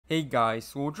Hey guys,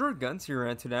 Soldier Guns here,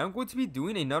 and today I'm going to be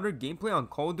doing another gameplay on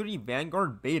Call of Duty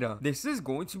Vanguard Beta. This is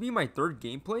going to be my third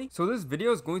gameplay, so this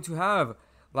video is going to have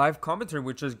live commentary,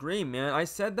 which is great, man. I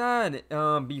said that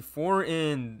before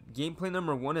in gameplay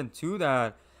number 1 and 2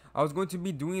 that I was going to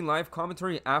be doing live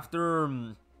commentary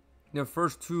after the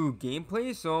first two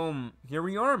gameplays, so here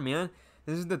we are, man.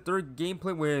 This is the third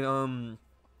gameplay with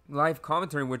live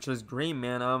commentary, which is great,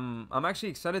 man. I'm actually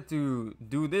excited to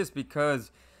do this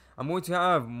because I'm going to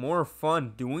have more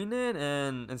fun doing it,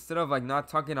 and instead of like not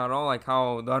talking at all like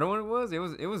how the other one was, it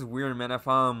was weird, man. If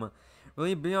I'm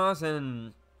really being honest,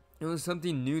 and it was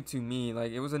something new to me,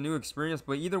 like it was a new experience.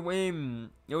 But either way,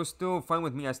 it was still fine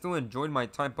with me. I still enjoyed my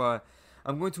time, but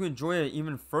I'm going to enjoy it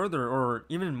even further or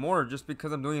even more just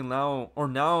because I'm doing now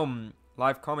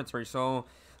live commentary. So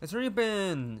let's hurry up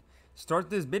and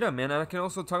start this beta, man. And I can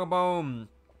also talk about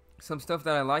some stuff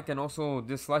that I like and also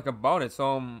dislike about it.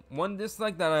 So one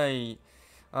dislike that I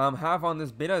have on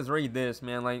this beta is already this,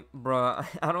 man. Like, bruh,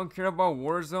 I don't care about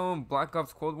Warzone, Black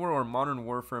Ops Cold War, or Modern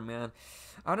Warfare, man.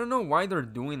 I don't know why they're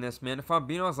doing this, man. If I'm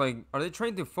being honest, like, are they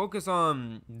trying to focus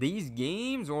on these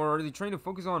games, or are they trying to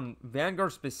focus on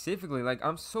Vanguard specifically? Like,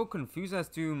 I'm so confused as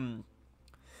to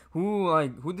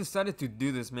who decided to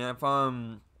do this, man. If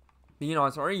I'm being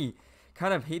honest, I already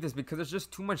kind of hate this because there's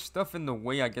just too much stuff in the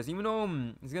way, I guess. Even though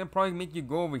it's gonna probably make you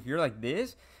go over here like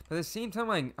this, but at the same time,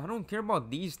 like, I don't care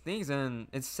about these things, and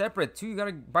it's separate too. You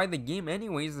gotta buy the game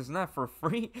anyways. It's not for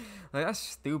free. Like, that's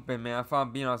stupid, man. If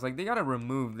I'm being honest, like, they gotta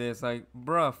remove this. Like,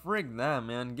 bruh, frick that,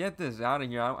 man. Get this out of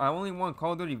here. I only want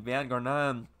Call of Duty Vanguard,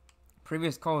 not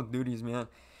previous Call of Duties, man.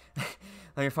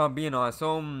 Like, if I'm being honest.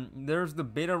 So there's the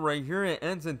beta right here. It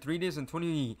ends in 3 days and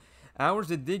 20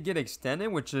 hours. It did get extended,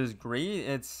 which is great.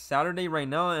 It's Saturday right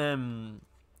now, and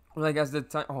like, as the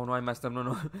time, oh no, I messed up.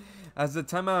 No, as the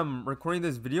time I'm recording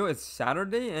this video, it's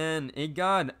Saturday, and it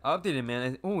got updated,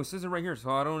 man. It says it right here,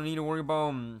 so I don't need to worry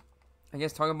about I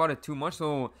guess talking about it too much.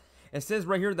 So it says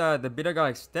right here that the beta got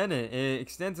extended. It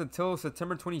extends until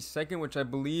September 22nd, which I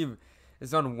believe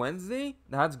is on Wednesday.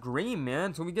 That's great,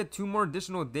 man. So we get 2 more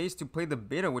additional days to play the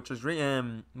beta, which is great,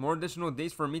 and more additional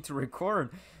days for me to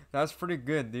record. That's pretty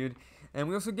good, dude. And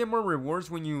we also get more rewards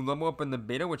when you level up in the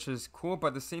beta, which is cool. But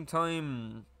at the same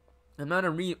time, I'm not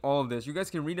gonna read all of this. You guys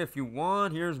can read it if you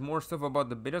want. Here's more stuff about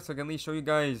the beta, so I can at least show you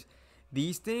guys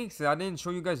these things. I didn't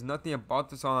show you guys nothing about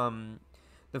this on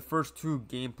the first 2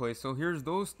 gameplays. So here's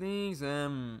those things,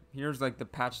 and here's like the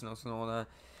patch notes and all that.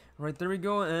 Right, there we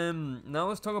go. And now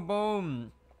let's talk about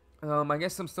I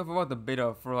guess some stuff about the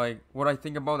beta, for like what I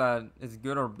think about that is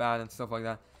good or bad and stuff like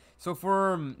that. So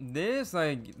for this,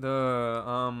 like,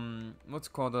 the what's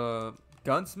it called, the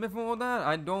gunsmith and all that,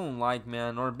 I don't like,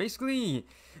 man. Or basically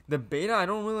the beta, I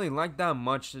don't really like that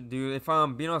much, dude, if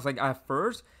I'm being honest, like, at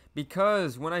first.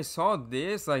 Because when I saw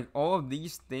this, like, all of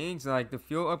these things, like the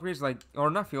field upgrades, like, or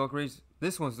not field upgrades,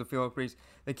 this one's the field upgrades,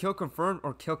 the kill confirmed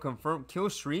or kill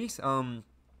streaks,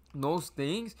 those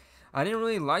things I didn't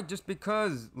really like, just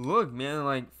because, look, man,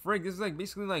 like, frick, this is like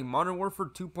basically like Modern Warfare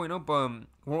 2.0,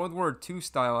 World War II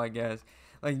style, I guess.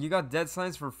 Like, you got dead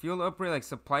signs for field upgrade, like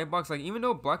supply box. Like, even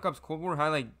though Black Ops Cold War had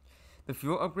like the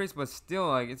fuel upgrades, but still,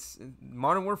 like, it's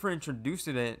Modern Warfare introduced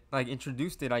it, I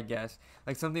guess,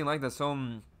 like something like that. So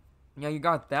yeah, you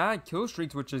got that kill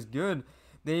streaks, which is good.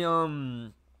 They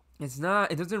it's not,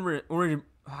 it doesn't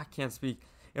I can't speak.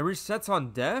 It resets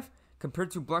on death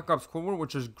compared to Black Ops Cold War,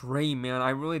 which is great, man.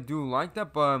 I really do like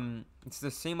that, but it's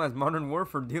the same as Modern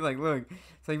Warfare, dude. Like, look,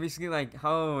 it's like basically like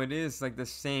how it is, like the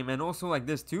same. And also like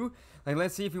this too. Like,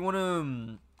 let's see if you want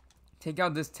to take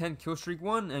out this 10 kill streak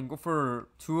one and go for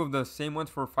 2 of the same ones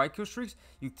for 5 kill streaks.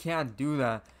 You can't do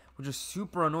that, which is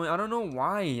super annoying. I don't know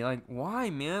why. Like,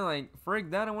 why, man? Like, frick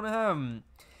that. I want to have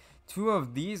 2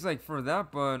 of these, like, for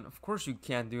that, but of course you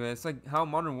can't do it. It's like how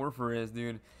Modern Warfare is,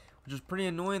 dude, which is pretty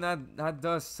annoying. That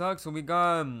does suck. So we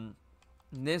got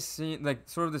this, like,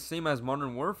 sort of the same as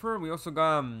Modern Warfare. We also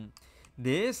got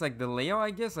this, like, the layout,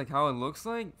 I guess, like how it looks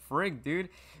like. Frick, dude,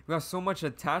 we got so much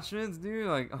attachments, dude.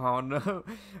 Like, oh no.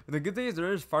 The good thing is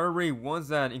there is fire rate ones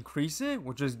that increase it,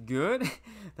 which is good.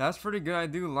 That's pretty good. I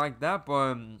do like that,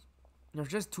 but there's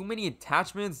just too many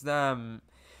attachments that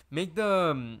make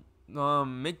the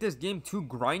make this game too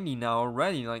grindy now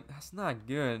already. Like, that's not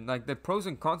good. Like, the pros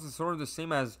and cons is sort of the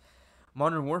same as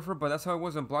Modern Warfare, but that's how it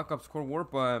was in Black Ops Cold War,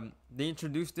 but they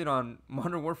introduced it on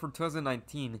Modern Warfare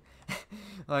 2019.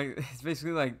 Like, it's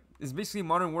basically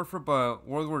Modern Warfare, but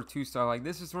World War II style. Like,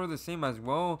 this is sort of the same as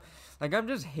well. Like, I'm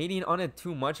just hating on it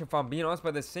too much, if I'm being honest, but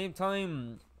at the same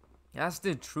time, that's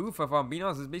the truth. If I'm being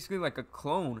honest, it's basically like a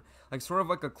clone, like sort of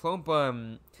like a clone, but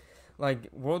like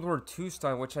World War II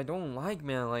style, which I don't like,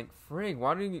 man. Like, frig,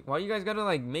 why you guys gotta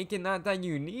like make it not that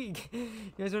unique? You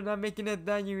guys are not making it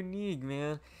that unique,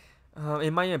 man.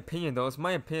 In my opinion, though, it's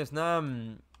my opinion. It's not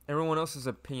everyone else's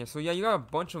opinion. So yeah, you got a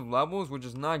bunch of levels, which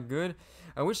is not good.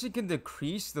 I wish they could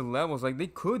decrease the levels. Like they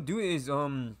could do is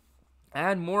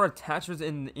add more attachments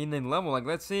in a level. Like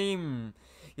let's say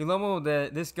you level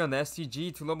this gun, the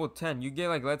STG, to level 10. You get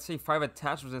like let's say 5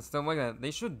 attachments and stuff like that. They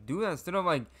should do that instead of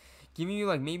like giving you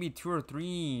like maybe 2 or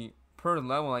 3 per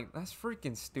level. Like that's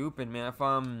freaking stupid, man. If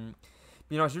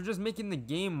you know, you're just making the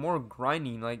game more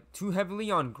grinding, like too heavily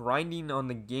on grinding on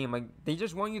the game. Like they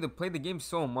just want you to play the game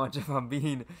so much, if I'm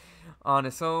being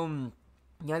honest. So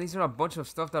yeah, these are a bunch of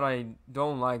stuff that I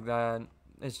don't like. That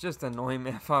it's just annoying,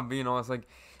 man. If I'm being honest, like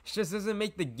it just doesn't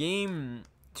make the game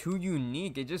too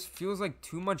unique. It just feels like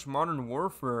too much Modern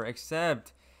Warfare,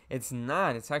 except it's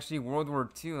not. It's actually World War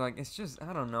II. Like it's just,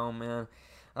 I don't know, man.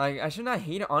 Like I should not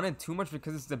hate on it too much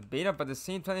because it's the beta, but at the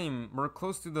same time we're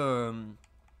close to the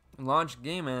launch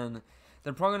game, and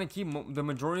they're probably gonna keep the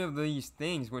majority of these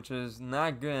things, which is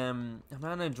not good. I'm not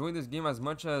gonna enjoy this game as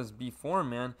much as before,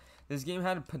 man. This game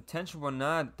had potential, but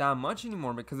not that much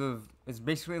anymore because of it's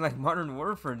basically like Modern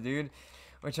Warfare, dude,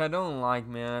 which I don't like,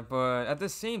 man. But at the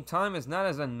same time, it's not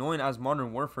as annoying as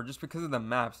Modern Warfare just because of the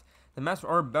maps. The maps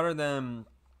are better than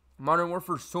Modern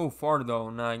Warfare so far, though.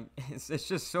 Like it's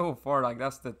just so far. Like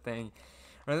that's the thing.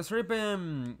 Alright, let's hurry up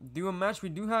and do a match. We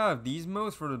do have these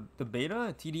modes for the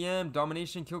beta: TDM,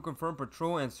 Domination, Kill Confirm,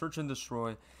 Patrol, and Search and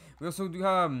Destroy. We also do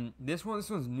have this one. This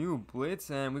one's new,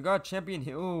 Blitz, and we got Champion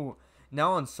Hill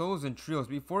now on solos and trios.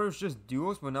 Before it was just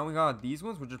duos, but now we got these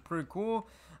ones, which is pretty cool.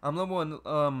 I'm level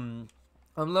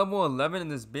 11 in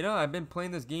this beta. I've been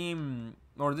playing this game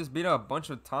or this beta a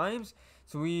bunch of times.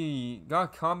 So we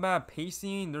got combat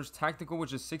pacing. There's tactical,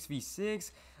 which is 6v6.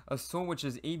 Assault, which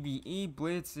is 8v8.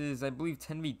 Blitz is, I believe,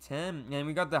 10v10. And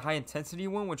we got the high intensity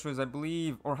one, which was, I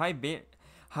believe, or high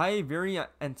very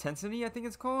intensity, I think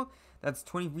it's called. That's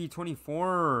 20v24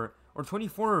 or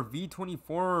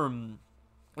 24v24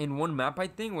 in one map, I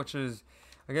think, which is,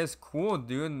 I guess, cool,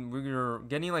 dude. And we're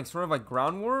getting like sort of like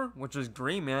ground war, which is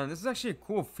great, man. This is actually a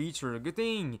cool feature. A good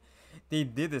thing they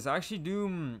did this. I actually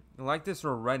do like this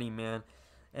already, man.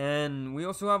 And we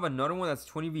also have another one that's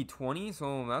 20v20,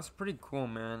 so that's pretty cool,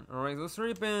 man. Alright, let's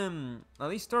hurry up and at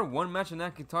least start one match, and then I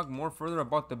can talk more further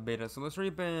about the beta. So let's hurry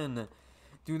up and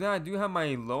do that. I do have my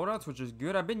loadouts, which is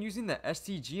good. I've been using the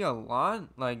STG a lot.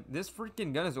 Like, this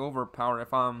freaking gun is overpowered.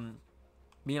 If I'm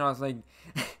being honest, like,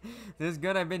 this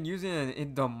gun I've been using,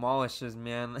 it demolishes,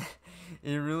 man.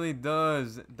 It really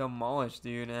does demolish,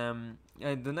 dude. And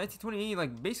the 1928,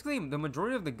 like, basically the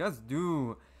majority of the guns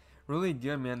do really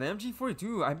good, man. The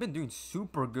MG42, I've been doing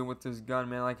super good with this gun,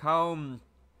 man. Like how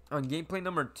on gameplay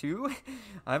number 2,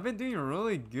 I've been doing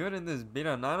really good in this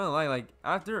beta. Not gonna lie, like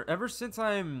ever since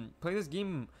I played this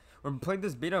game or played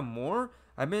this beta more,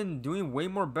 I've been doing way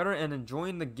more better and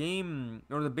enjoying the game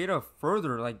or the beta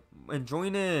further, like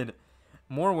enjoying it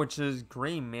more, which is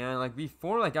great, man. Like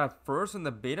before, like at first in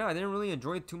the beta, I didn't really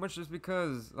enjoy it too much just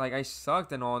because like I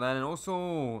sucked and all that. And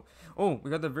also, oh, we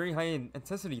got the very high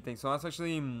intensity thing, so that's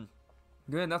actually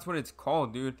good. That's what it's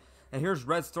called, dude. And here's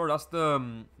Red Store. That's the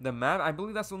map. I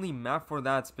believe that's the only map for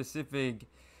that specific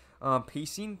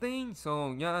pacing thing.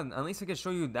 So yeah, at least I can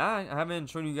show you that. I haven't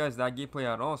shown you guys that gameplay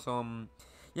at all. So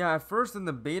yeah, at first in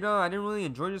the beta, I didn't really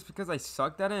enjoy it just because I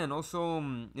sucked at it, and also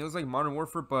it was like Modern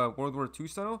Warfare but World War II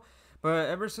style. But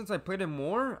ever since I played it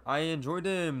more, I enjoyed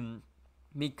it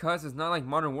because it's not like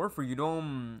Modern Warfare. You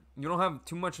don't have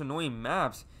too much annoying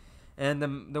maps, and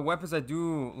the weapons I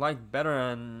do like better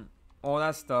and all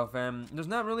that stuff. And there's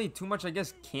not really too much, I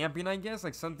guess, camping, I guess,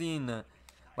 like something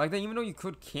like that. Even though you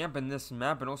could camp in this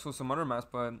map and also some other maps,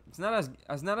 but it's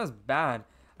not as bad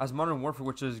as Modern Warfare,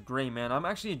 which is great, man. I'm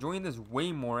actually enjoying this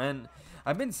way more, and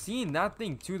I've been seeing that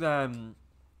thing too that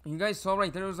you guys saw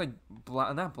right there. It was like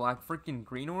not black, freaking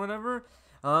green or whatever.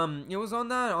 It was on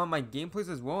my gameplays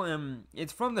as well, and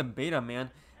it's from the beta, man.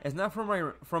 It's not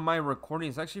from my recording.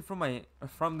 It's actually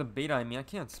from the beta. I mean, I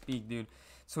can't speak, dude.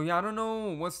 So yeah, I don't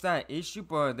know what's that issue,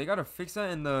 but they gotta fix that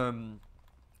in the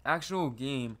actual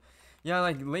game. Yeah,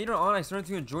 like later on, I started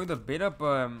to enjoy the beta,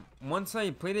 but once I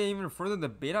played it even further, the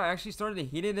beta, I actually started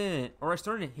hating it, or I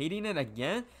started hating it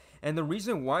again. And the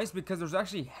reason why is because there's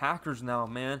actually hackers now,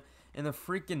 man, in the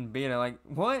freaking beta. Like,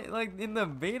 what? Like, in the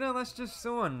beta? That's just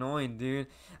so annoying, dude.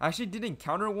 I actually did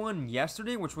encounter one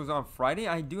yesterday, which was on Friday.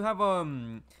 I do have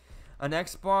an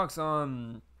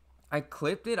Xbox, I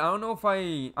clipped it. I don't know if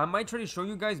I might try to show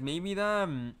you guys maybe that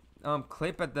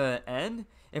clip at the end.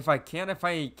 If I can. If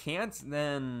I can't,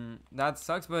 then that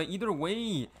sucks. But either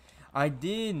way, I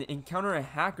did encounter a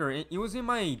hacker. It was in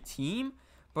my team,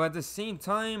 but at the same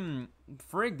time,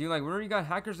 frick, dude, like, we already got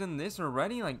hackers in this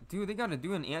already. Like, dude, they gotta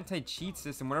do an anti-cheat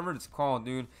system, whatever it's called,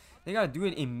 dude. They gotta do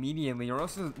it immediately, or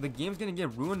else the game's gonna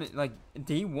get ruined, like,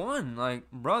 day one. Like,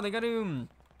 bro, they gotta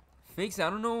fix it. I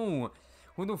don't know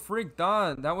who the frick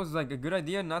thought that was, like, a good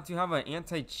idea not to have an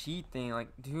anti-cheat thing. Like,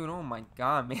 dude, oh my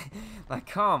god, man. Like,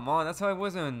 come on. That's how it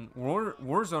was in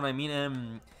Warzone, I mean,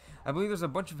 and I believe there's a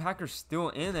bunch of hackers still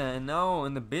in it, and now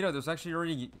in the beta, there's actually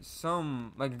already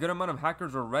some, like, a good amount of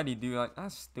hackers already, dude. Like,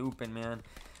 that's stupid, man.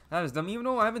 That is dumb. Even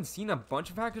though I haven't seen a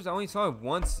bunch of hackers, I only saw it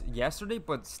once yesterday,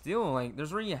 but still, like,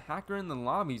 there's already a hacker in the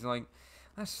lobbies. Like,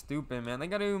 that's stupid, man. They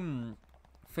gotta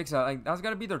fix that. Like, that's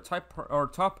gotta be their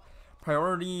top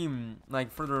priority,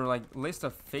 like, for their, like, list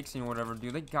of fixing or whatever,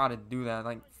 dude. They gotta do that.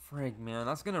 Like, frig, man.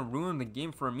 That's gonna ruin the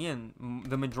game for me and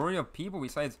the majority of people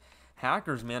besides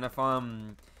hackers, man. If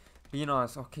being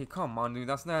honest, okay, come on, dude.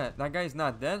 That guy's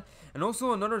not dead. And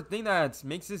also another thing that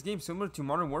makes this game similar to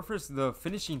Modern Warfare is the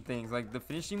finishing things, like the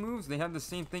finishing moves. They have the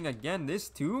same thing again. This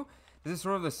too. This is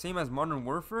sort of the same as Modern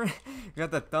Warfare. You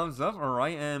got the thumbs up, all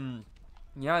right, and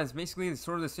yeah, it's basically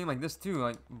sort of the same like this too.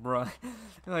 Like, bruh,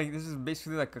 like this is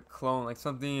basically like a clone, like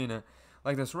something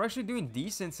like this. We're actually doing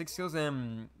decent, 6 kills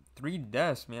and 3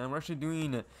 deaths, man. We're actually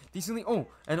doing decently. Oh,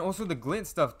 and also the glint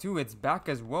stuff too. It's back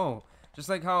as well. Just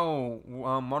like how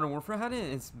Modern Warfare had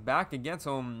it, it's back again.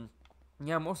 So,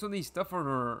 yeah, most of these stuff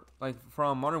are like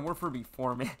from Modern Warfare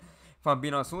before, man. If I'm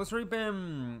being honest. So let's hurry up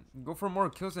and go for more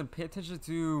kills and pay attention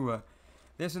to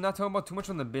this and not talk about too much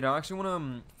on the beta. I actually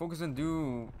want to focus and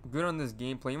do good on this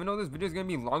gameplay. Even though this video is going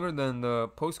to be longer than the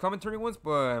post-commentary ones,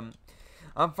 but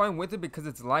I'm fine with it because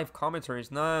it's live commentary.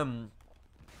 It's not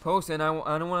post, and I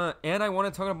want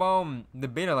to talk about the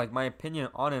beta, like my opinion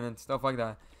on it and stuff like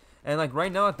that. And like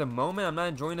right now at the moment, I'm not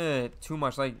enjoying it too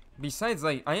much. Like besides,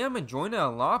 like I am enjoying it a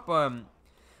lot, but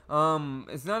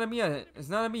it's not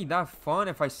gonna be that fun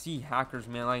if I see hackers,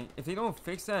 man. Like if they don't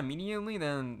fix that immediately,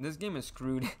 then this game is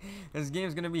screwed. This game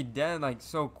is gonna be dead like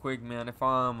so quick, man. If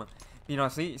you know,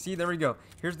 see, there we go.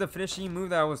 Here's the finishing move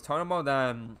that I was talking about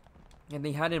that. And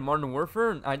they had in Modern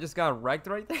Warfare. I just got wrecked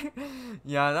right there.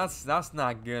 Yeah, that's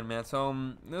not good, man.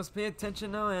 So let's pay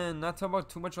attention now and not talk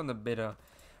about too much on the beta.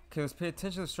 Okay, let's pay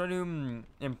attention. Let's try to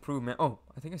improve, man. Oh,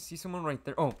 I think I see someone right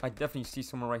there. Oh, I definitely see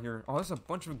someone right here. Oh, there's a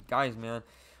bunch of guys, man.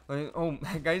 Like, oh,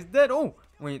 that guy's dead. Oh,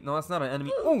 wait, no, that's not an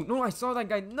enemy. Oh, no, I saw that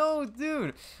guy. No,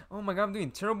 dude. Oh, my God, I'm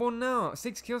doing terrible now.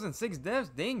 6 kills and 6 deaths.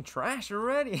 Dang, trash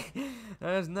already.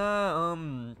 That is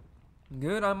not,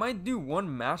 good. I might do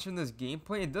one match in this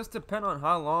gameplay. It does depend on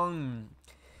how long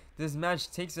this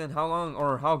match takes and how long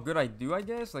or how good I do, I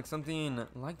guess. Like, something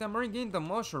like that. I'm already getting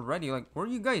demolished already. Like, where are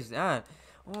you guys at?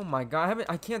 Oh my god,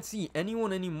 I can't see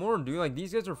anyone anymore, dude. Like,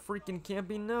 these guys are freaking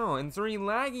camping now, and it's already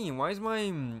lagging. Why is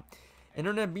my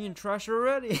internet being trash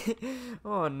already?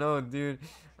 Oh no, dude.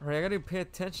 Alright, I gotta pay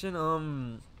attention.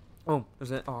 Oh, there's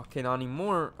a, oh, okay, not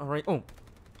anymore. Alright, oh.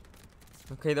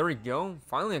 Okay, there we go.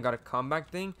 Finally, I got a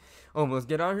comeback thing. Oh, let's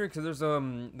get out of here, because there's,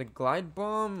 the glide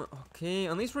bomb. Okay,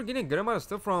 at least we're getting a good amount of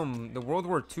stuff from the World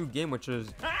War II game, which is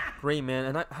great, man.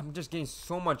 And I'm just getting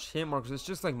so much hit marks. It's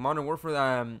just like Modern Warfare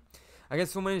that, I get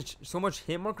so much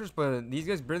hit markers, but these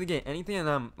guys barely get anything, and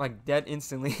I'm like dead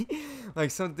instantly.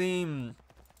 Like something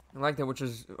like that, which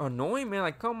is annoying, man.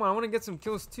 Like, come on, I want to get some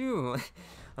kills too.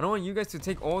 I don't want you guys to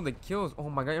take all the kills. Oh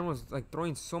my god, everyone's like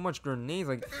throwing so much grenades.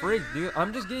 Like, frick, dude,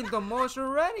 I'm just getting demolished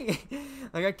already.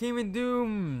 Like, I can't even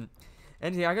do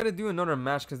anything. I gotta do another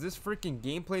match because this freaking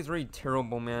gameplay is already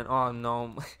terrible, man. Oh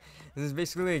no, this is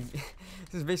basically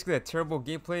a terrible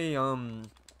gameplay.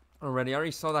 Already, I already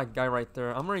saw that guy right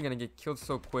there. I'm already gonna get killed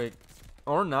so quick.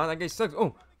 Or not, that guy sucks.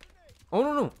 Oh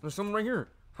no, there's someone right here.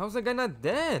 How's that guy not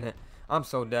dead? I'm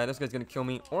so dead. This guy's gonna kill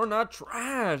me. Or not.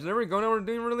 Trash. There we go. Now we're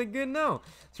doing really good now.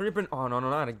 So ripping. Oh no,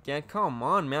 not again. Come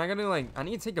on, man. I gotta I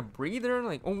need to take a breather.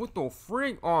 Like, oh, what the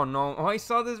freak? Oh no. Oh, I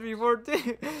saw this before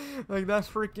too. Like, that's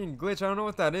freaking glitch. I don't know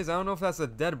what that is. I don't know if that's a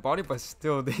dead body, but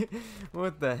still, dude.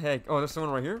 What the heck? Oh, there's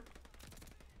someone right here.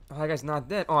 Oh, that guy's not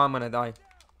dead. Oh, I'm gonna die.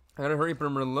 I gotta hurry up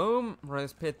and reload. Right,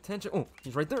 let's pay attention. Oh,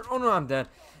 he's right there. Oh no, I'm dead.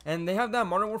 And they have that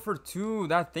Modern Warfare 2,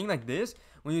 that thing like this.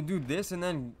 When you do this and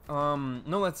then,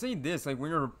 no, let's say this. Like,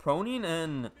 when you're proning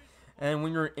and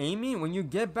when you're aiming, when you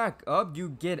get back up, you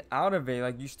get out of it.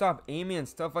 Like, you stop aiming and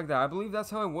stuff like that. I believe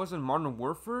that's how it was in Modern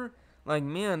Warfare. Like,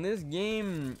 man, this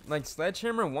game, like,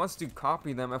 Sledgehammer wants to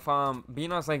copy them. If I'm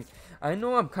being honest, like, I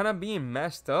know I'm kind of being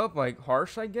messed up, like,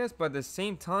 harsh, I guess. But at the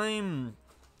same time,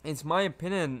 it's my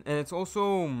opinion, and it's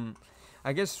also,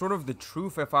 I guess, sort of the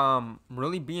truth if I'm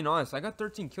really being honest. I got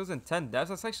 13 kills and 10 deaths.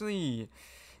 That's actually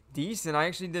decent. I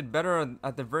actually did better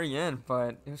at the very end,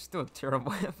 but it was still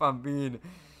terrible if I'm being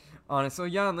honest. So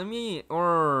yeah, let me,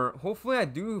 or hopefully I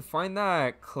do find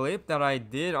that clip that I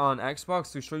did on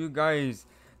Xbox to show you guys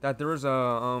that there was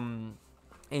a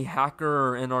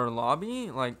hacker in our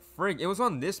lobby. Like frig, it was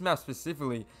on this map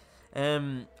specifically.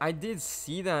 And I did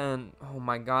see that, and oh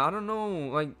my god, I don't know,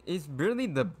 like, it's barely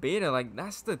the beta, like,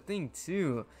 that's the thing,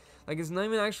 too. Like, it's not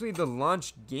even actually the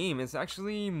launch game, it's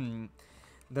actually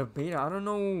the beta. I don't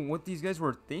know what these guys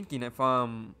were thinking, if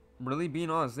I'm really being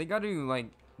honest. They gotta, like,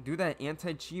 do that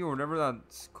anti-cheat or whatever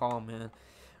that's called, man.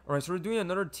 Alright, so we're doing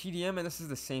another TDM, and this is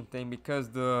the same thing,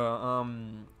 because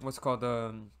the, what's it called,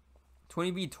 the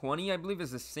 20v20, I believe,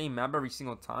 is the same map every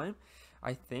single time.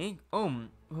 I think.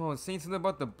 It's saying something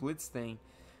about the blitz thing.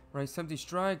 Right, 70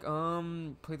 strike.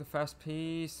 Play the fast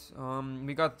pace.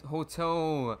 We got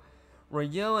Hotel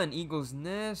Royale and Eagle's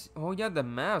Nest. Oh yeah, the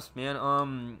maps,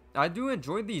 man. I do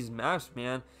enjoy these maps,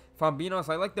 man. If I'm being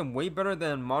honest, I like them way better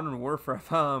than Modern Warfare.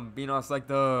 If I'm being honest, like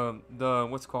the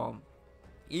what's it called,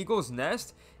 Eagle's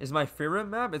Nest is my favorite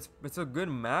map. It's a good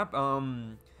map.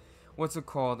 What's it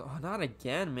called? Oh, not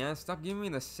again, man. Stop giving me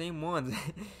the same ones.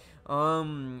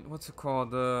 What's it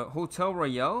called? The Hotel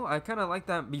Royale. I kind of like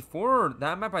that. Before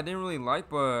that map, I didn't really like,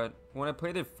 but when I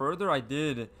played it further, I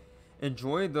did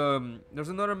enjoy the. There's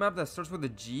another map that starts with a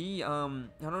G. I don't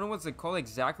know what's it called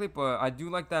exactly, but I do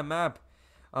like that map.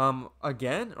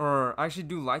 Again, or I actually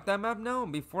do like that map now.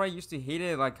 Before I used to hate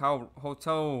it, like how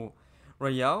Hotel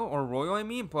Royale or Royal, I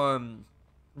mean, but.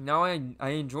 Now I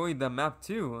enjoy the map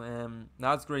too, and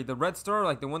that's great. The Red Star,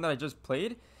 like the one that I just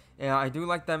played, yeah, I do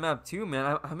like that map too,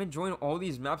 man. I'm enjoying all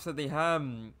these maps that they have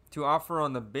to offer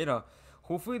on the beta.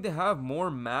 Hopefully they have more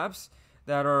maps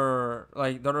that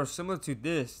are similar to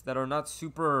this, that are not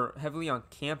super heavily on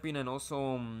camping, and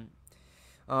also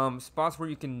spots where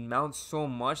you can mount so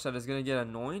much that it's gonna get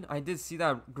annoying. I did see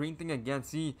that green thing again.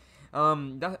 See,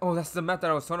 that's the map that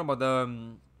I was talking about.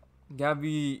 The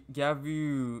Gavi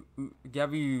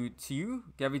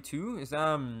 2 is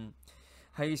that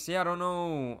how you say it? I don't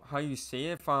know how you say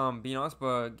it if I'm being honest,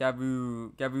 but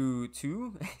Gavu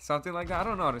 2 something like that. I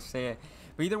don't know how to say it,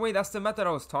 but either way, that's the map that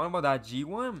I was talking about, that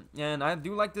G1, and I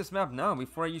do like this map now.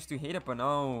 Before I used to hate it, but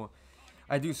now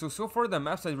I do. So far the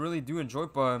maps I really do enjoy,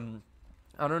 but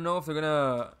I don't know if they're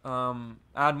gonna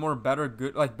add more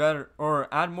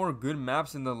add more good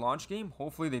maps in the launch game.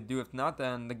 Hopefully they do. If not,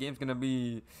 then the game's gonna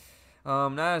be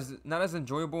not as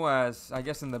enjoyable as I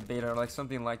guess in the beta, or like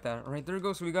something like that. All right, there we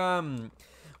go. So we got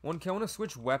 1K. I want to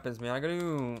switch weapons, man. I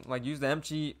gotta like use the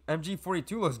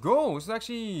MG42. Let's go. This is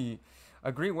actually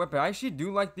a great weapon. I actually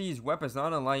do like these weapons, not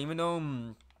gonna lie, even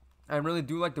though I really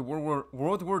do like the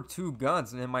World War II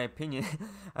guns, in my opinion.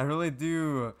 I really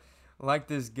do like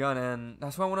this gun, and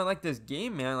that's why I want to like this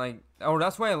game, man. Like, or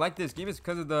that's why I like this game, is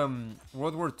because of the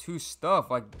World War II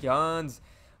stuff, like guns,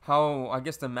 how I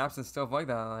guess the maps and stuff like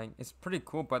that. Like, it's pretty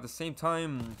cool, but at the same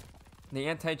time, the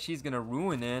anti-cheat is gonna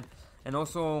ruin it, and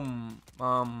also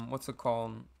what's it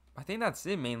called? I think that's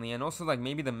it mainly, and also like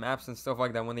maybe the maps and stuff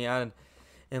like that when they add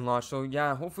in launch. So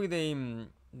yeah, hopefully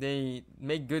they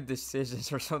make good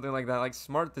decisions or something like that, like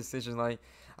smart decisions. Like,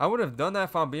 I would have done that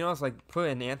if I'm being honest, like put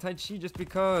an anti-cheat, just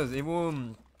because it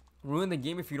will ruin the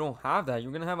game if you don't have that.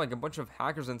 You're gonna have like a bunch of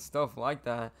hackers and stuff like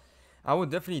that. I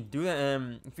would definitely do that,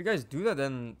 and if you guys do that,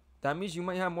 then that means you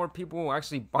might have more people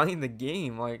actually buying the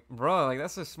game. Like, bro, like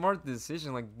that's a smart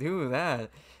decision. Like, do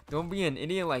that. Don't be an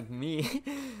idiot like me.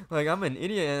 Like, I'm an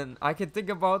idiot and I can think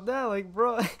about that. Like,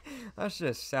 bro, that's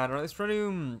just sad. Right? Let's try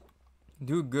to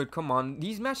do good. Come on,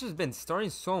 these matches have been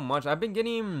starting so much. I've been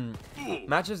getting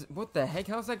matches. What the heck?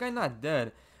 How's that guy not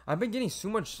dead? I've been getting so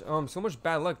much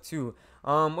bad luck too.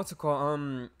 What's it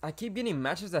called? I keep getting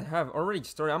matches that have already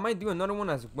started. I might do another one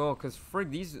as well, cause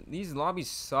frig, these lobbies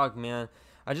suck, man.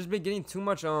 I just been getting too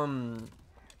much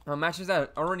matches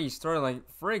that already started. Like,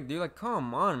 frig, dude, like,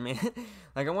 come on, man.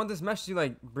 Like, I want this match to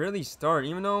like barely start,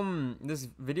 even though this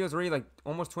video is already like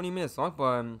almost 20 minutes long,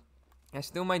 but I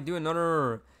still might do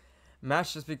another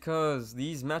match just because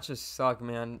these matches suck,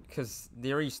 man, because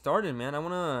they already started, man. I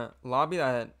want a lobby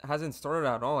that hasn't started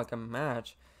at all, like a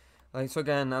match, like, so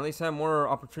again, at least have more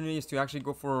opportunities to actually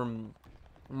go for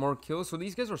more kills. So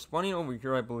these guys are spawning over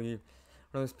here, I believe.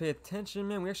 Let's pay attention,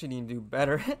 man. We actually need to do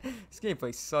better. This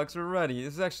gameplay sucks already.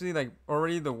 This is actually like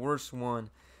already the worst one.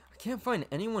 I can't find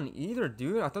anyone either,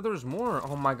 dude. I thought there was more.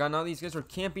 Oh my god, now these guys are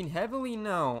camping heavily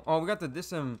now. Oh, we got the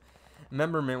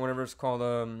dismemberment, whatever it's called.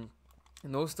 And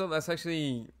those stuff, that's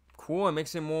actually cool. It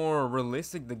makes it more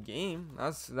realistic, the game.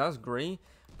 That's great.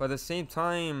 But at the same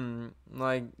time,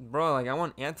 like, bro, like, I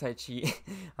want anti-cheat.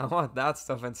 I want that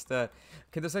stuff instead.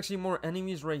 Okay, there's actually more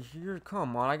enemies right here.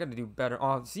 Come on, I gotta do better.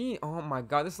 Oh, see? Oh my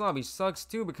god, this lobby sucks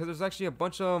too because there's actually a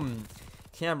bunch of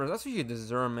campers. That's what you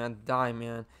deserve, man. Die,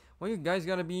 man. Why you guys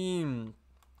gotta be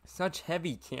such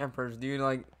heavy campers, dude?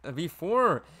 Like,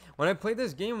 before, when I played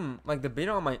this game, like, the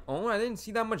beta on my own, I didn't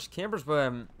see that much campers,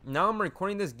 but now I'm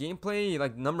recording this gameplay,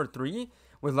 like, number 3,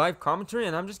 with live commentary,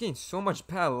 and I'm just getting so much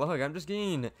bad luck. I'm just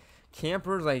getting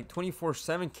campers, like,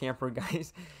 24/7 camper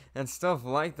guys, and stuff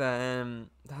like that, and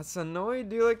that's annoying,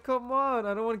 dude. Like, come on,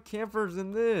 I don't want campers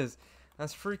in this.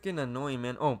 That's freaking annoying,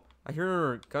 man. Oh, I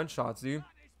hear gunshots, dude.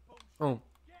 Oh,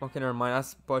 okay, never mind.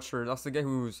 That's Butcher. That's the guy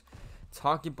who's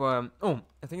talking, but oh,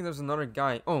 I think there's another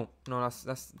guy. Oh no,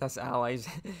 that's allies.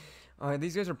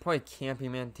 These guys are probably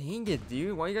camping, man. Dang it,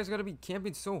 dude. Why you guys gotta be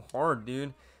camping so hard, dude?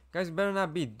 You guys better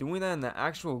not be doing that in the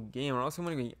actual game, or else I'm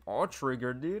gonna be all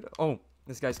triggered, dude. Oh,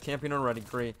 this guy's camping already.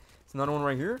 Great. There's another one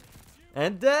right here.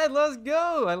 And dead, let's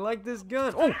go. I like this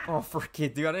gun. Oh, frick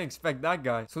it, dude. I didn't expect that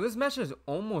guy. So this match is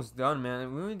almost done,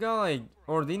 man. We only got like,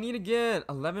 or they need to get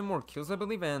 11 more kills, I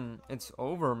believe, and it's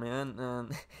over, man.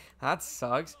 And that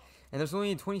sucks. And there's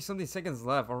only 20-something seconds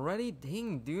left already.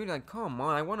 Dang, dude. Like, come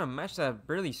on. I want a match that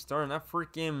barely started. And that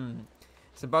freaking,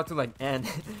 it's about to like end,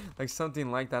 like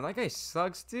something like that. That guy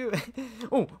sucks too.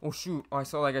 Oh, shoot. Oh, I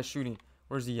saw that guy shooting.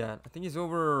 Where's he at? I think he's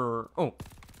over.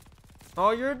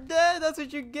 Oh, you're dead. That's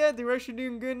what you get. We're actually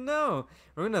doing good now.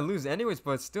 We're gonna lose anyways,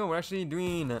 but still, we're actually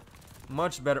doing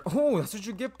much better. Oh, that's what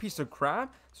you get, piece of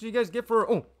crap. That's what you guys get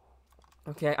for. Oh,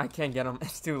 okay, I can't get him.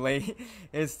 It's too late.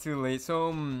 It's too late.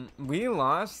 So we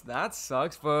lost. That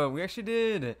sucks, but we actually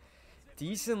did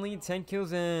decently. 10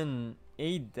 kills and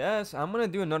 8 deaths. I'm gonna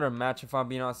do another match if I'm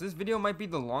being honest. This video might be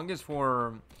the longest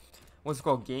for what's it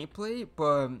called, gameplay,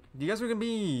 but you guys are gonna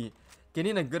be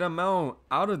getting a good amount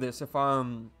out of this if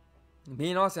I'm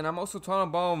being honest. And I'm also talking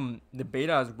about the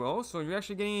beta as well, so you're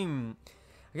actually getting,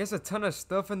 I guess, a ton of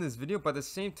stuff in this video, but at the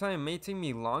same time it may take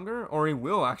me longer, or it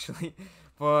will actually.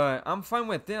 But I'm fine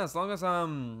with it as long as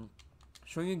I'm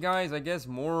showing you guys, I guess,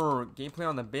 more gameplay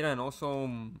on the beta, and also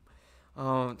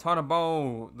talking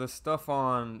about the stuff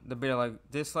on the beta, like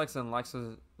dislikes and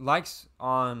likes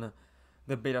on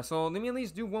the beta. So let me at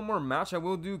least do one more match. I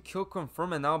will do kill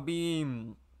confirm, and that'll be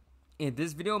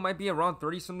this video might be around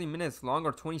 30 something minutes long,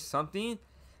 or 20 something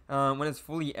when it's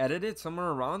fully edited, somewhere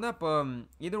around that. But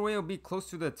either way, it'll be close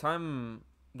to the time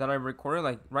that I recorded.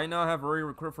 Like right now I have already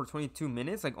recorded for 22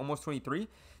 minutes, like almost 23,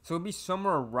 so it'll be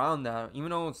somewhere around that,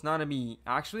 even though it's not gonna be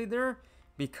actually there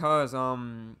because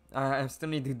I still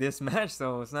need to do this match,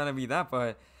 so it's not gonna be that,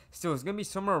 but still it's gonna be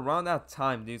somewhere around that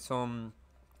time, dude. So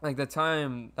like the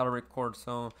time that I record.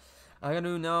 So I gotta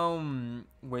do now,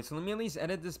 wait, so let me at least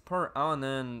edit this part out and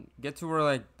then get to where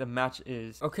like the match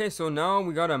is. Okay, so now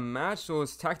we got a match. So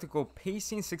it's tactical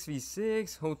pacing,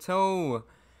 6v6 hotel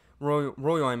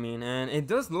Royal, I mean, and it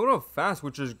does load up fast,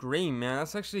 which is great, man.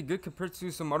 That's actually good compared to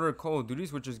some other Call of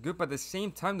Duties, which is good, but at the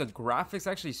same time the graphics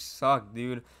actually suck,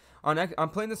 dude. I'm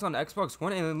playing this on Xbox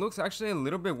One, and it looks actually a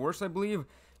little bit worse, I believe,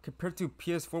 compared to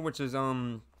PS4, which is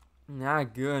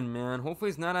not good, man. Hopefully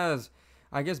it's not as,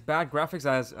 I guess, bad graphics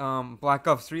as Black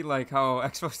Ops 3, like how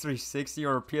Xbox 360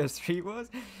 or PS3 was.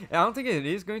 I don't think it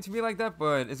is going to be like that,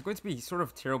 but it's going to be sort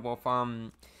of terrible if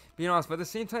I'm being honest. But at the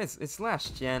same time, it's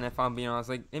last gen, if I'm being honest.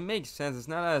 Like, it makes sense. It's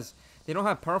not as, they don't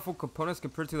have powerful components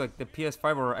compared to like the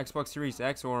PS5 or Xbox Series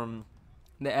X or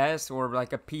the S, or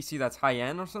like a PC that's high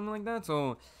end or something like that.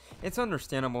 So it's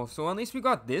understandable. So at least we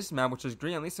got this map, which is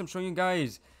great. At least I'm showing you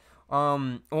guys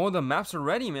all the maps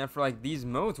already, man, for like these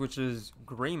modes, which is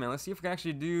great, man. Let's see if we can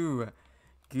actually do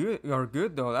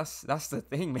good though. That's the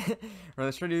thing, man. Or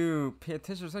let's try to pay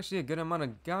attention. There's actually a good amount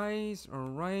of guys. All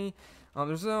right.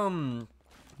 There's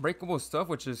breakable stuff,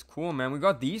 which is cool, man. We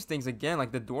got these things again,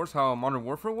 like the doors, how Modern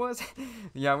Warfare was.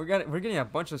 Yeah, we're getting a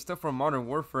bunch of stuff from Modern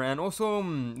Warfare. And also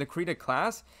the create a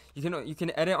class, you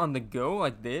can edit on the go,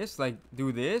 like this, like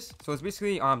do this. So it's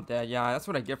basically I'm dead. Yeah, that's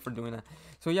what I get for doing that.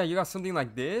 So yeah, you got something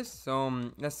like this.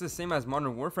 So that's the same as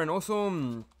Modern Warfare. And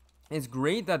also it's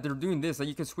great that they're doing this, like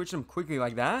you can switch them quickly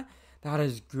like that. That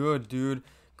is good, dude.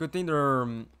 Good thing they're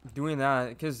doing that,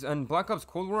 because in Black Ops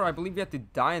Cold War, I believe you have to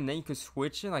die and then you could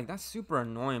switch it. Like, that's super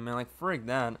annoying, man. Like, frick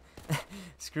that.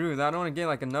 Screw that. I don't want to get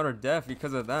like another death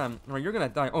because of that. Right, you're gonna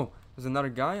die. Oh, there's another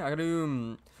guy. I gotta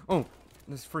do oh,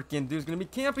 this freaking dude's gonna be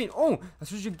camping. Oh,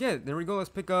 that's what you get. There we go. Let's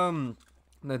pick the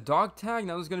dog tag.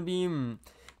 Now there's gonna be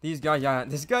these guys. Yeah,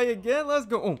 this guy again. Let's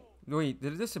go. Oh, wait,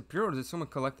 did it disappear or did someone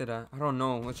collect it? I don't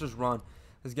know. Let's just run.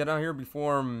 Let's get out here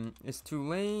before it's too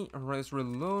late. Alright, let's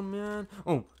reload, man.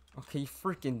 Oh, Okay,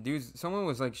 freaking dudes. Someone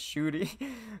was like shooting.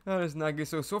 That is not good.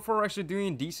 So far we're actually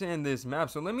doing decent in this map.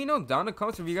 So let me know down in the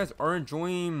comments if you guys are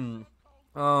enjoying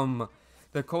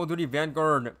the Call of Duty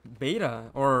Vanguard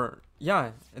beta, or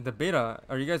yeah, the beta.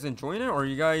 Are you guys enjoying it, or are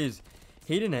you guys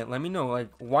hating it? Let me know. Like,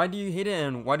 why do you hate it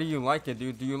and why do you like it,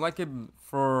 dude? Do you like it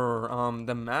for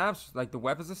the maps, like the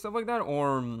weapons and stuff like that,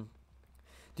 or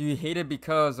do you hate it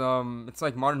because it's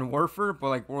like Modern Warfare but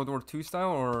like World War II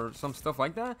style or some stuff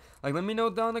like that? Like, let me know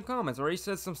down in the comments. I already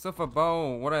said some stuff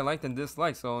about what I liked and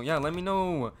disliked, so yeah, let me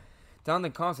know down in the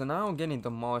comments. And now I'm getting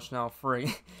demolished now.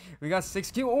 Free. We got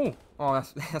 6 kills. Oh,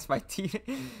 that's my team.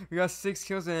 We got 6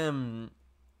 kills and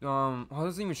oh, it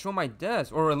doesn't even show my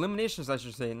deaths or eliminations, I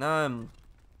should say, not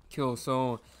kills.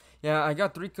 So yeah, I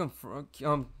got 3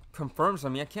 confirms. I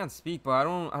mean, I can't speak, but I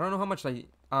don't know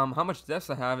how much deaths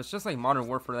I have. It's just like Modern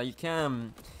Warfare that you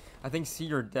can, I think, see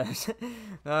your deaths.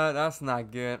 That's not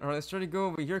good. Alright, let's try to go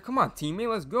over here. Come on, teammate,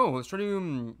 let's go. Let's try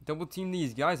to double team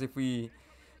these guys if we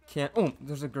can. Oh,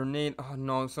 there's a grenade. Oh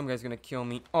no, some guy's gonna kill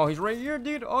me. Oh, he's right here,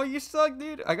 dude. Oh, you suck,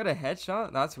 dude. I got a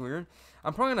headshot. That's weird.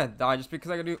 I'm probably gonna die just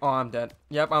because I gotta do. Oh, I'm dead.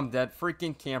 Yep, I'm dead.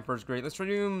 Freaking campers, great. Let's try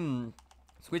to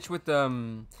switch with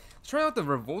let's try out the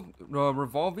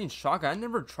revolving shotgun. I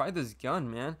never tried this gun,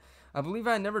 man. I believe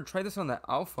I never tried this on the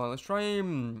alpha. Let's try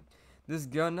this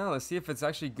gun now. Let's see if it's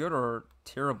actually good or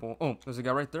terrible. Oh, there's a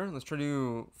guy right there. Let's try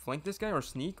to flank this guy or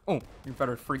sneak. Oh, you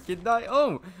better freaking die.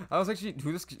 Oh, I was actually,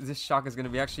 dude, this shotgun is gonna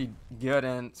be actually good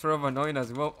and sort of annoying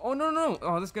as well. Oh no.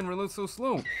 Oh, this gun reloads so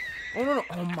slow. Oh no.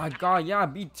 Oh my god, yeah,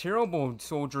 be terrible,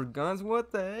 soldier guns.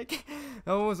 What the heck?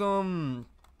 That was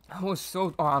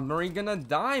so. Oh, I'm already gonna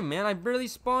die, man. I barely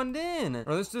spawned in. Alright,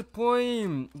 let's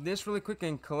deploy this really quick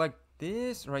and collect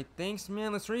this. Right, thanks,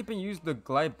 man. Let's even use the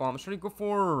glide bomb. Let's try to go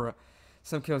for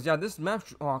some kills. Yeah, this map.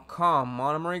 Oh, come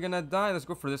on. I'm already gonna die. Let's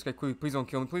go for this guy quickly. Please don't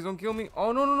kill me. Please don't kill me.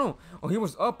 Oh, no. Oh, he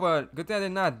was up, but good thing I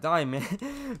did not die, man.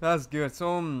 That's good.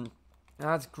 So,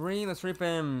 that's great. Let's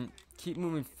keep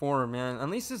moving forward, man. At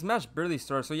least this match barely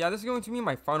started. So, yeah, this is going to be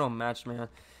my final match, man.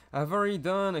 I've already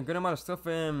done a good amount of stuff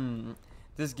in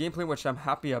this gameplay, which I'm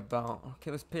happy about.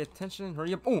 Okay, let's pay attention.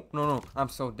 Hurry up. Oh, no. I'm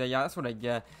so dead. Yeah, that's what I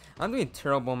get. I'm doing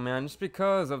terrible, man, just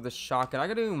because of the shotgun. I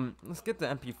gotta, let's get the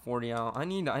MP40 out. I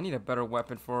need a better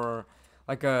weapon for,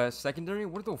 like, a secondary.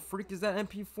 What the freak is that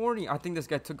MP40? I think this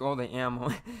guy took all the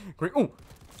ammo. Great.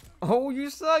 Oh, you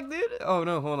suck, dude. Oh,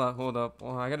 no, hold up.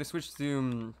 Oh, I gotta switch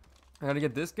to, I gotta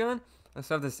get this gun. Let's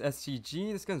have this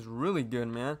SCG. This gun's really good,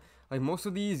 man. Like, most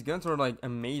of these guns are, like,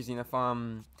 amazing if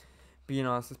I'm being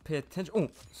honest. Let's pay attention. Oh,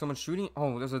 someone's shooting.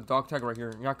 Oh, there's a dog tag right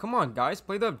here. Yeah, come on, guys.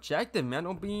 Play the objective, man.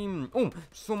 Don't be... Oh,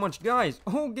 so much guys.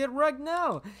 Oh, get wrecked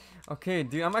now. Okay,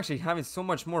 dude, I'm actually having so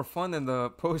much more fun than the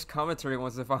post-commentary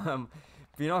ones if I'm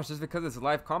being honest. Just because it's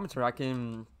live commentary, I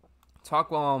can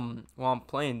talk while I'm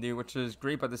playing, dude, which is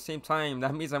great. But at the same time,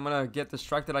 that means I'm going to get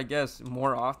distracted, I guess,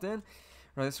 more often.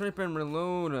 Right, let's rip and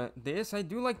reload this. I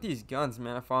do like these guns,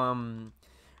 man. If I'm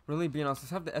really being honest,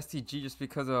 let's have the STG just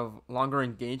because of longer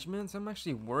engagements. I'm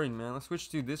actually worried, man. Let's switch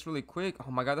to this really quick.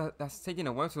 Oh my god, that's taking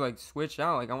a while to like switch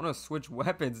out. Like, I want to switch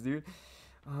weapons, dude.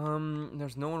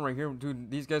 There's no one right here,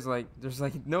 dude. These guys, like, there's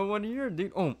like no one here,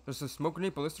 dude. Oh, there's a smoke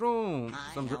grenade, but let's throw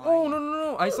some. Oh,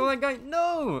 no. I saw that guy.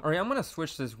 No. All right, I'm gonna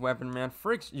switch this weapon, man.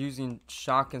 Frick's using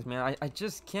shotguns, man. I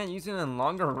just can't use it in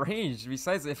longer range.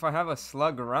 Besides, if I have a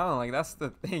slug around, like, that's the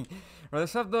thing. All right,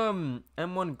 let's have the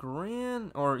M1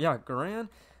 Garand, or yeah, Garand.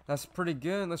 That's pretty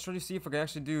good. Let's try to see if I can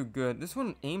actually do good. This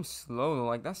one aims slow though.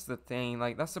 Like, that's the thing.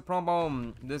 Like, that's the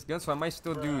problem about this gun. So I might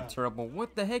still do terrible.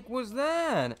 What the heck was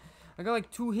that? I got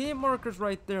like 2 hit markers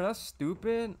right there. That's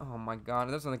stupid. Oh my god.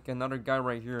 There's like another guy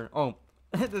right here. Oh,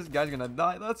 this guy's gonna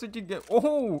die. That's what you get.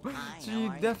 Oh, so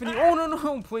you definitely. Oh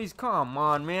no. Please, come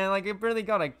on, man. Like, I barely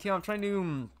got a kill. I'm trying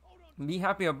to be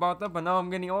happy about that, but now I'm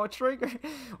getting all triggered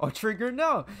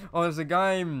now. Oh, there's a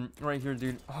guy right here,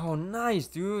 dude. Oh, nice,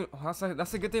 dude. Oh,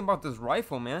 that's a good thing about this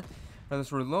rifle, man. Right,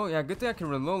 let's reload. Yeah, good thing I can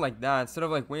reload like that instead of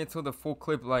like waiting until the full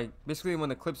clip, like basically when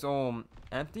the clip's all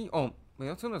empty. Oh, wait,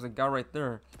 also there's a guy right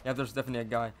there. Yeah, there's definitely a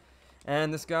guy,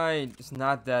 and this guy is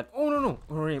not dead. Oh no.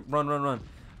 Hurry, run.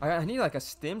 I need like a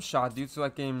stim shot, dude, so I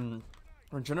can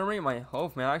regenerate my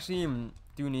health, man. I actually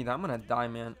do need that. I'm gonna die,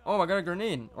 man. Oh, I got a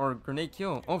grenade or grenade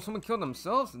kill. Oh, someone killed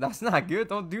themselves. That's not good.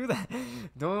 Don't do that.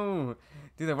 Don't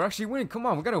do that. We're actually winning. Come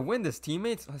on, we gotta win this,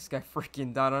 teammates. Oh, this guy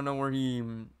freaking died. I don't know where he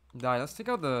died. Let's take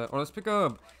out let's pick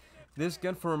up this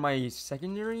gun for my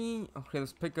secondary. Okay,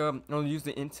 let's pick up. I'll use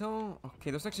the intel.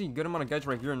 Okay, there's actually a good amount of guys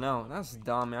right here now. That's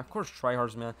dumb, man. Of course,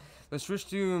 tryhards, man. Let's switch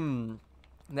to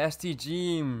the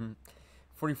STG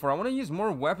 44. I want to use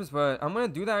more weapons, but I'm going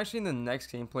to do that actually in the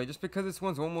next gameplay just because this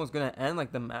one's almost going to end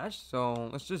like the match. So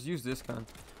let's just use this gun.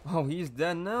 Oh, he's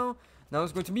dead now. Now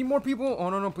there's going to be more people.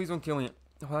 Oh, no, no, please don't kill me.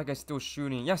 Oh, that guy's still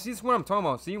shooting. Yeah, see, this is what I'm talking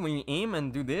about. See, when you aim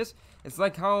and do this, it's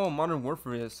like how Modern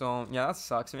Warfare is. So, yeah, that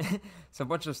sucks, man. It's a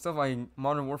bunch of stuff like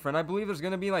Modern Warfare. And I believe there's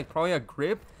going to be, like, probably a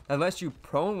grip that lets you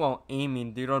prone while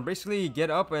aiming, dude. Or basically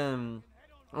get up and...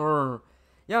 Or...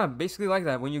 Yeah, basically like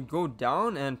that. When you go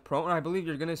down and prone, I believe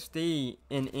you're going to stay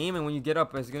in aim. And when you get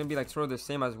up, it's going to be, like, sort of the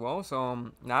same as well.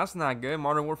 So, that's not good.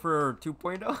 Modern Warfare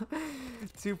 2.0.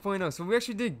 2.0. So, we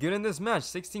actually did good in this match.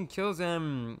 16 kills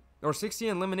and... Or 16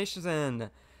 eliminations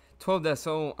and 12 deaths.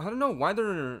 So I don't know why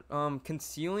they're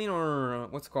concealing or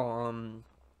what's it called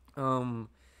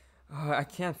I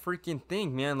can't freaking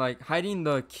think, man. Like hiding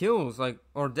the kills, like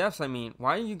or deaths. I mean,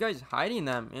 why are you guys hiding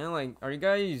that, man? Like, are you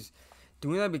guys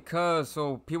doing that because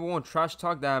so people won't trash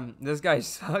talk that this guy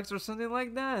sucks or something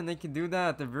like that, and they can do that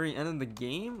at the very end of the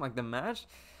game, like the match?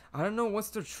 I don't know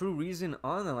what's the true reason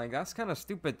on it. Like that's kind of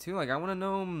stupid too. Like I want to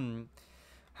know.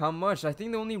 How much? I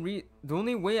think the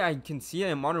only way I can see it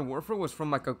in Modern Warfare was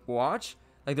from like a watch.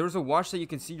 Like there was a watch that you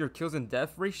can see your kills and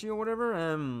death ratio or whatever.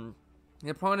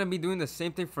 They're probably gonna be doing the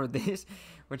same thing for this,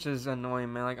 which is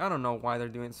annoying, man. Like I don't know why they're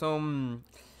doing it. So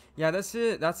yeah, that's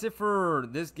it. That's it for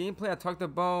this gameplay. I talked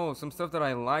about some stuff that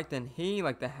I liked and hate,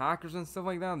 like the hackers and stuff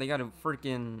like that. They gotta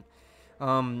freaking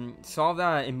solve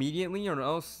that immediately, or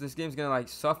else this game's gonna like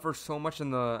suffer so much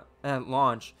in the at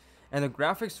launch. And the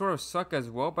graphics sort of suck as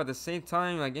well, but at the same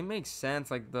time, like, it makes sense,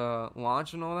 like, the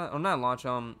launch and all that. Or not launch,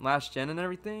 last gen and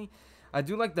everything. I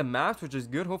do like the maps, which is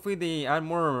good. Hopefully they add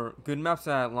more good maps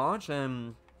at launch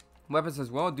and weapons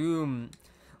as well. I do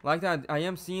like that. I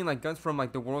am seeing, like, guns from,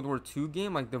 like, the World War II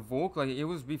game, like, the Volk. Like, it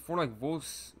was before, like,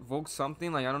 Volk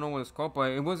something. Like, I don't know what it's called,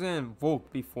 but it wasn't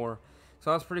Volk before.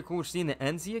 So that's pretty cool. Seeing the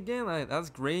NZ again, like, that's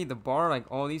great. The bar, like,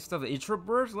 all these stuff. The Itra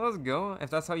burst, let's go, if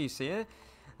that's how you say it.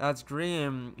 That's great,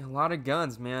 and a lot of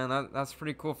guns, man. That's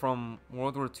pretty cool from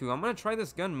World War II. I'm gonna try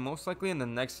this gun most likely in the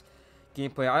next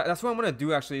gameplay. That's what I'm gonna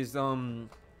do actually is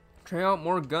try out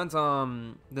more guns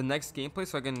the next gameplay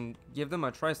so I can give them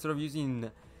a try instead of using,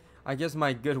 I guess,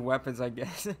 my good weapons, I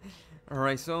guess. All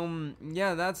right, so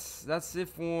yeah, that's it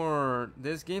for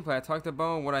this gameplay. I talked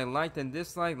about what I liked and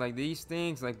disliked, like these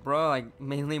things, like bro, like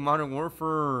mainly Modern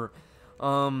Warfare,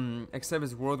 except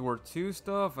it's World War II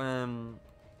stuff and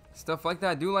stuff like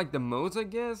that. I do like the modes, I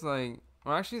guess, like,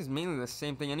 well, actually it's mainly the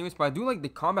same thing anyways, but I do like the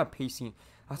combat pacing.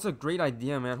 That's a great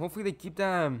idea, man. Hopefully they keep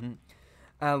that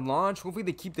at launch. Hopefully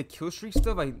they keep the kill streak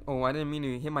stuff. Like, oh, I didn't mean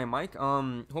to hit my mic.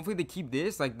 Hopefully they keep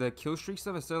this, like the kill streak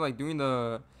stuff, instead of like doing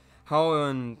the how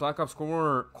in Black Ops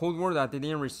Cold War that they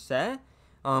didn't reset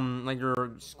like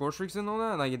your score streaks and all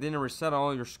that. Like it didn't reset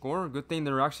all your score. Good thing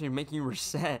they're actually making you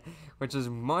reset, which is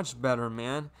much better,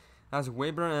 man. That's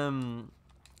way better.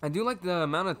 I do like the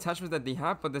amount of attachments that they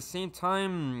have, but at the same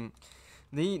time,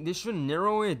 they should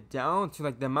narrow it down to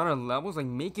like the amount of levels, like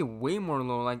make it way more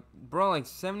low. Like bro, like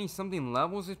 70 something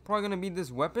levels is probably gonna be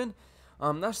this weapon.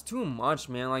 That's too much,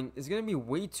 man. Like it's gonna be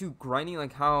way too grindy,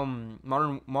 like how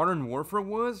Modern Warfare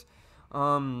was.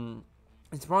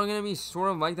 It's probably gonna be sort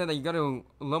of like that. That you gotta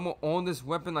level all this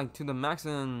weapon like to the max,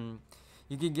 and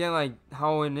you could get like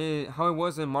how it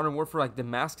was in Modern Warfare, like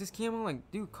Damascus camo. Like,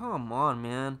 dude, come on,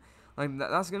 man. Like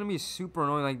that's gonna be super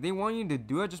annoying. Like they want you to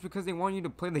do it just because they want you to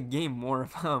play the game more.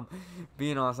 If I'm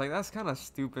being honest, like that's kind of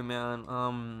stupid,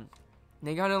 man.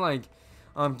 They gotta like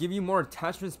give you more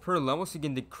attachments per level so you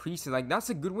can decrease it. Like that's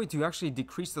a good way to actually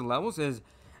decrease the levels, is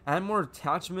add more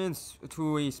attachments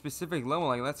to a specific level.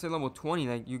 Like let's say level 20,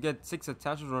 like you get 6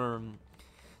 attachments or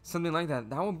something like that.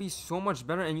 That would be so much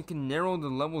better, and you can narrow the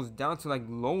levels down to like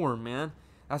lower, man.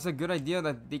 That's a good idea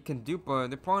that they can do, but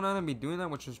they're probably not gonna be doing that,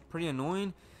 which is pretty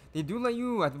annoying. They do let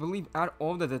you, I believe, add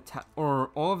all of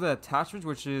the attachments,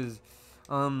 which is,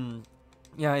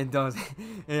 yeah, it does.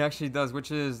 It actually does,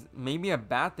 which is maybe a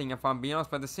bad thing if I'm being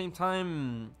honest. But at the same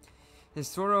time, it's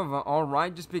sort of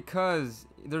alright just because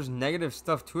there's negative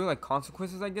stuff to it, like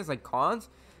consequences, I guess, like cons.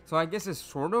 So I guess it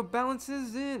sort of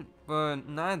balances it, but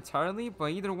not entirely.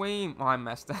 But either way, oh, I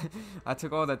messed up. I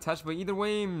took all the touch, but either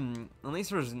way, at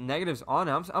least there's negatives on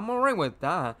it. I'm alright with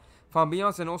that, if I'm being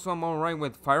honest. And also I'm alright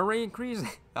with fire rate increase.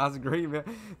 That's great, man.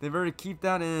 They better keep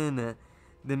that in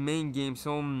the main game.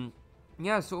 So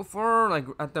yeah, so far, like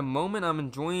at the moment, I'm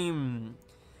enjoying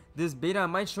this beta. I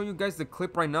might show you guys the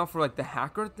clip right now for like the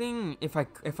hacker thing, if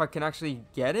I can actually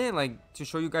get it, like to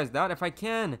show you guys that. If I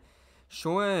can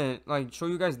show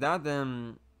you guys that,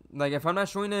 then like if I'm not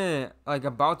showing it like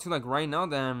about to like right now,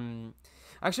 then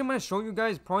actually I'm gonna show you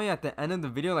guys probably at the end of the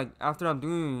video, like after I'm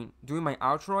doing my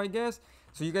outro, I guess.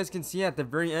 so you guys can see at the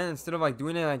very end instead of like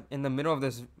doing it like in the middle of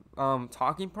this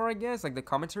talking part, I guess, like the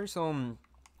commentary. So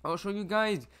I'll show you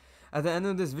guys at the end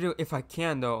of this video if I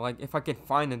can, though, like if I can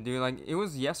find it, dude. Like it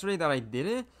was yesterday that I did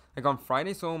it, like on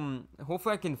Friday. So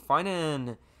hopefully I can find it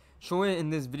and show it in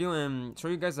this video and show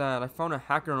you guys that I found a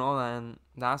hacker and all that, and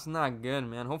that's not good,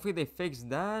 man. Hopefully they fix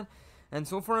that. And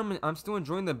so far I'm still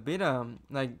enjoying the beta.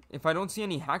 Like if I don't see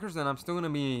any hackers, then I'm still gonna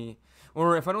be,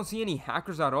 or if I don't see any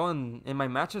hackers at all in my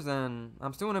matches, then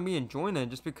I'm still gonna be enjoying it,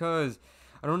 just because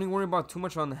I don't need to worry about too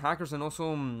much on the hackers. And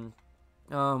also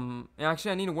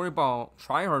actually I need to worry about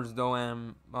tryhards though,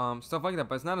 and stuff like that,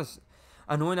 but it's not as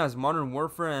annoying as Modern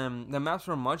Warfare, and the maps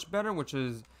are much better, which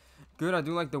is good. I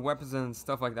do like the weapons and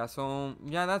stuff like that. So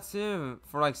yeah, that's it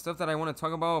for like stuff that I want to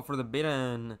talk about for the beta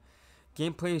and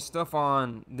gameplay stuff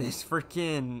on this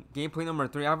freaking gameplay number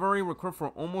 3. I've already recorded for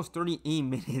almost 38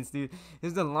 minutes, dude. This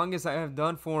is the longest I have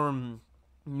done for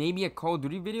maybe a Call of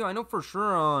Duty video. I know for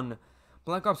sure on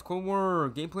Black Ops Cold War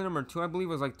gameplay number 2, I believe,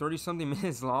 was like 30 something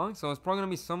minutes long. So it's probably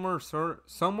gonna be somewhere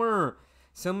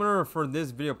similar for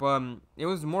this video, but it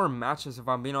was more matches, if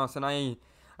I'm being honest, and I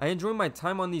enjoyed my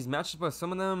time on these matches, but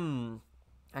some of them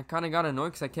I kind of got annoyed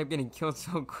because I kept getting killed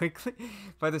so quickly.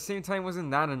 But at the same time, it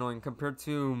wasn't that annoying compared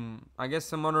to, I guess,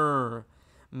 some other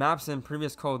maps in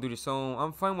previous Call of Duty. So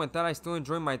I'm fine with that. I still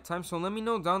enjoy my time. So let me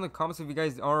know down in the comments if you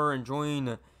guys are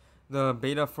enjoying the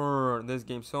beta for this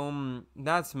game. So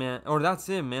that's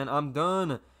it, man. I'm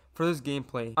done for this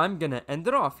gameplay. I'm gonna end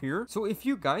it off here. So if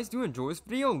you guys do enjoy this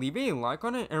video, leave a like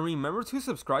on it and remember to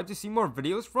subscribe to see more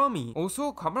videos from me.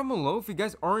 Also, comment below if you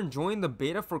guys are enjoying the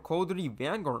beta for Call of Duty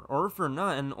Vanguard or if you're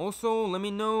not, and also let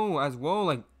me know as well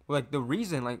like the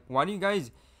reason, like why do you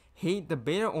guys hate the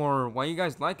beta or why you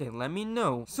guys like it. Let me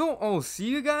know. So I'll see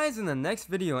you guys in the next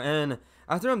video, and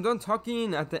after I'm done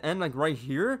talking at the end, like right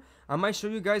here, I might show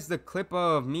you guys the clip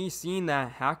of me seeing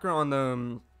that hacker on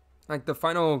the like the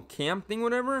final camp thing,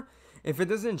 whatever. If it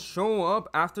doesn't show up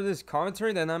after this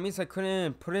commentary, then that means I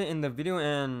couldn't put it in the video,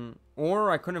 and or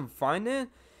I couldn't find it.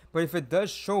 But if it does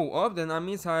show up, then that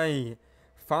means I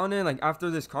found it like after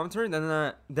this commentary.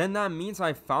 Then that means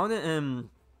I found it, and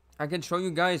I can show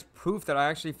you guys proof that I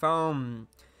actually found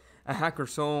a hacker.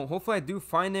 So hopefully I do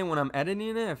find it when I'm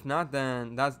editing it. If not,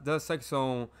 then that does suck.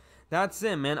 So that's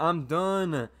it, man. I'm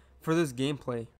done for this gameplay.